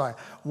 Jesus Messiah,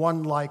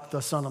 one like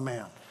the Son of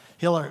Man.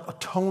 He'll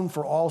atone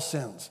for all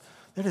sins.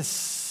 That is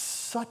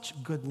such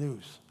good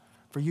news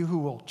for you who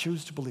will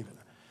choose to believe it.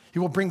 He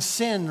will bring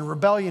sin and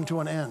rebellion to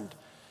an end.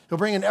 He'll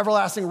bring an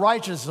everlasting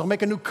righteousness. He'll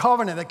make a new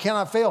covenant that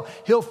cannot fail.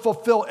 He'll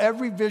fulfill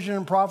every vision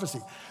and prophecy.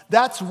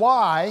 That's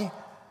why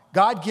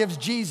God gives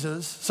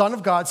Jesus, Son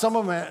of God, Son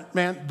of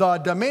Man, the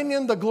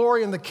dominion, the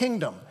glory, and the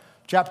kingdom.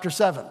 Chapter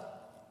 7.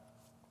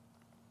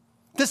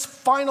 This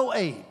final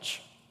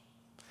age,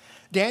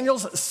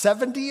 Daniel's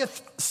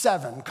 70th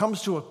 7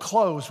 comes to a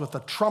close with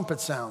a trumpet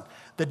sound.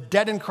 The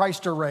dead in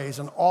Christ are raised,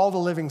 and all the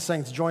living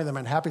saints join them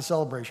in happy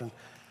celebration,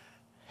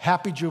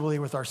 happy jubilee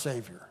with our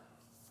Savior.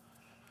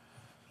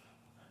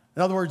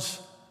 In other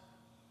words,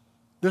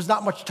 there's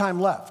not much time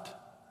left,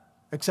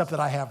 except that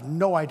I have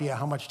no idea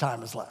how much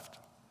time is left.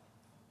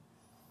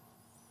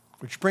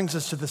 Which brings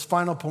us to this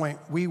final point.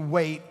 We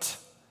wait,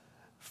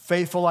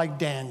 faithful like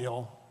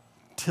Daniel,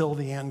 till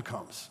the end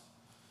comes.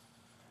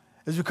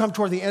 As we come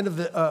toward the end of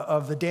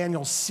the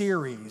Daniel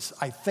series,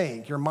 I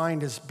think, your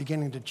mind is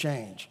beginning to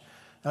change.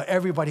 Now,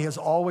 everybody has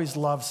always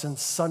loved,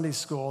 since Sunday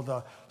school,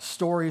 the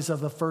stories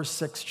of the first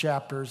 6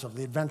 chapters of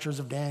the adventures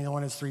of Daniel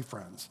and his 3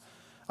 friends.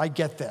 I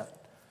get that.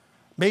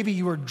 Maybe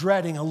you were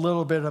dreading a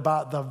little bit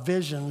about the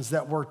visions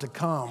that were to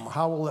come.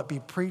 How will it be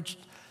preached?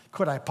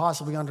 Could I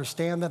possibly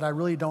understand that? I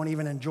really don't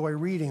even enjoy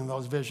reading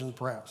those visions,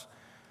 perhaps.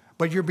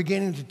 But you're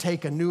beginning to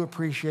take a new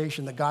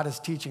appreciation that God is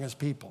teaching his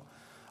people.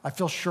 I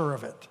feel sure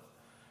of it.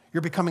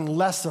 You're becoming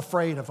less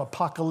afraid of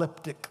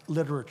apocalyptic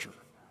literature.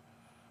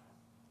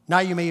 Now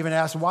you may even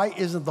ask, why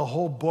isn't the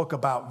whole book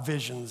about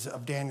visions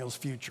of Daniel's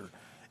future,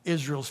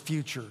 Israel's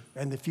future,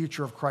 and the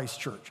future of Christ's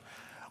church?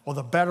 Well,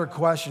 the better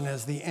question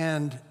is, the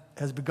end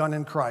has begun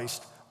in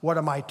Christ. What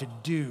am I to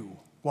do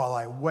while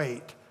I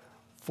wait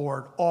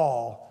for it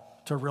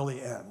all to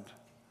really end?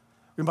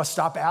 We must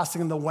stop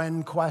asking the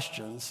when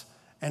questions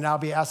and now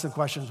be asking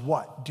questions,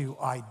 what do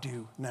I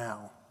do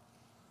now?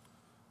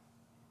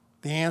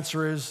 The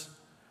answer is,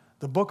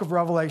 the book of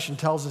Revelation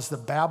tells us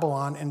that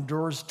Babylon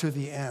endures to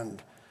the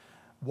end.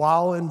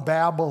 while in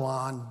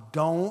Babylon,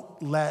 don't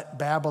let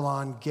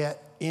Babylon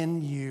get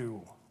in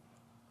you.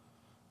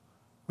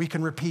 We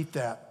can repeat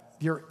that.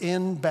 You're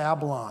in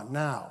Babylon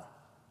now.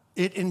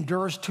 It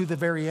endures to the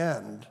very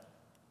end.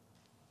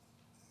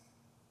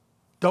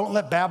 Don't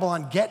let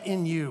Babylon get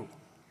in you.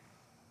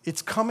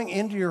 It's coming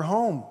into your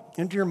home,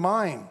 into your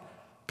mind.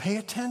 Pay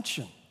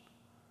attention.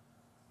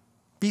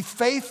 Be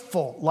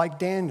faithful like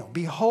Daniel.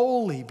 Be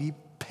holy. Be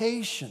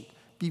patient.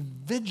 Be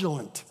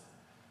vigilant.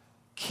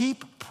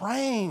 Keep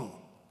praying.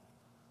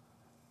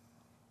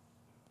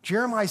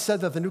 Jeremiah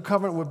said that the new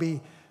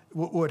covenant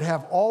would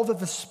have all that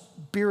the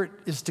Spirit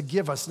is to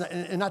give us,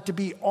 and not to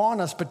be on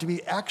us, but to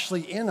be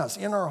actually in us,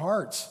 in our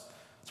hearts.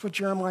 That's what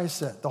Jeremiah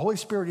said. The Holy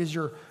Spirit is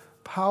your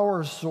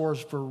power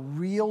source for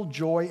real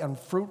joy and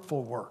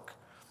fruitful work.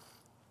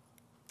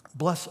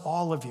 Bless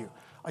all of you.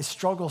 I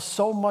struggle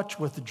so much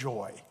with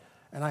joy,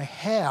 and I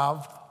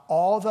have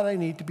all that I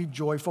need to be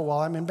joyful while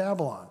I'm in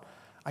Babylon.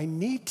 I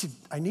need to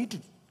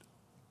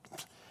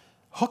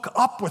hook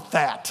up with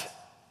that.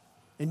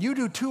 And you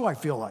do too, I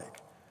feel like.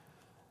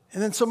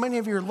 And then so many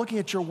of you are looking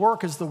at your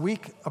work as the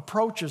week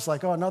approaches,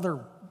 like, oh, another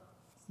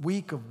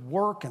week of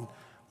work. And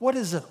what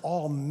does it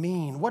all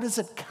mean? What does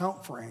it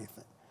count for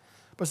anything?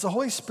 But it's the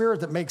Holy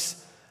Spirit that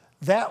makes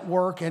that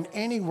work and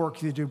any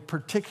work you do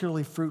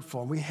particularly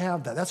fruitful. And we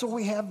have that. That's what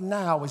we have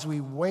now as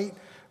we wait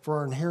for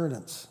our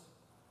inheritance.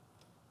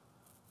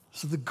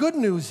 So the good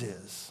news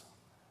is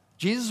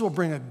Jesus will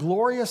bring a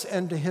glorious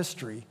end to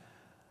history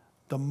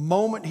the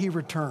moment he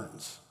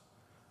returns.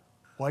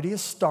 What he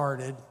has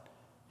started,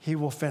 he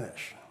will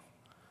finish.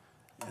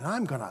 And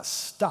I'm going to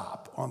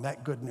stop on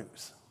that good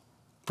news.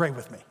 Pray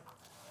with me.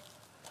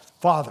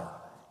 Father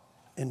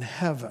in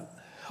heaven,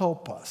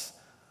 help us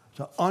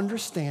to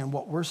understand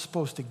what we're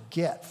supposed to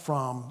get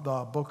from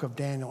the book of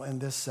Daniel in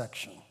this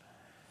section.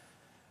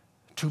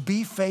 To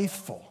be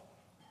faithful,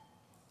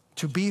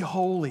 to be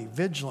holy,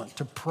 vigilant,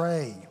 to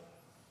pray,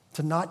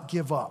 to not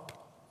give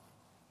up,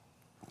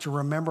 to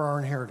remember our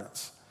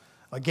inheritance.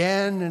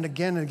 Again and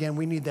again and again,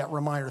 we need that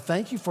reminder.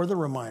 Thank you for the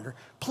reminder.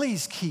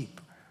 Please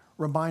keep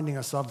reminding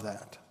us of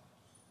that.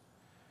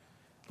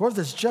 Lord,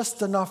 there's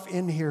just enough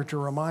in here to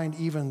remind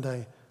even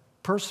the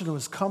person who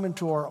has come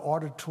into our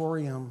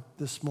auditorium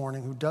this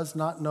morning who does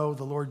not know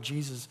the Lord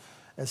Jesus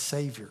as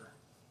Savior.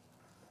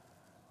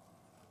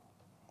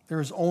 There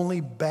is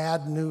only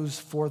bad news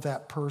for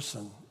that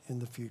person in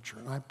the future,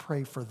 and I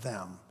pray for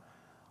them,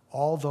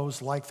 all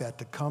those like that,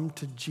 to come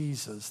to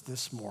Jesus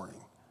this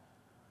morning.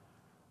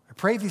 I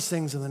pray these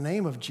things in the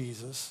name of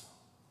Jesus,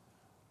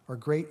 our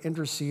great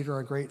interceder,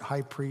 our great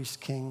high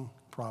priest, king,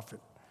 prophet.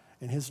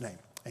 In his name,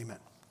 amen.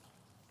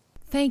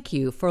 Thank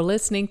you for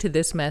listening to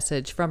this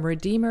message from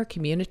Redeemer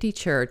Community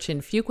Church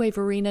in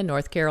Fuquay-Varina,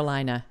 North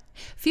Carolina.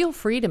 Feel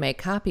free to make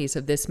copies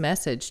of this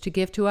message to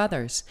give to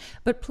others,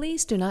 but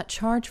please do not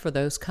charge for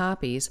those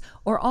copies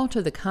or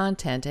alter the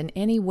content in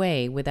any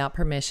way without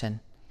permission.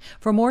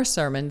 For more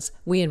sermons,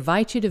 we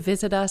invite you to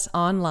visit us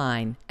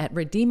online at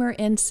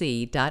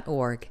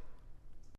redeemernc.org.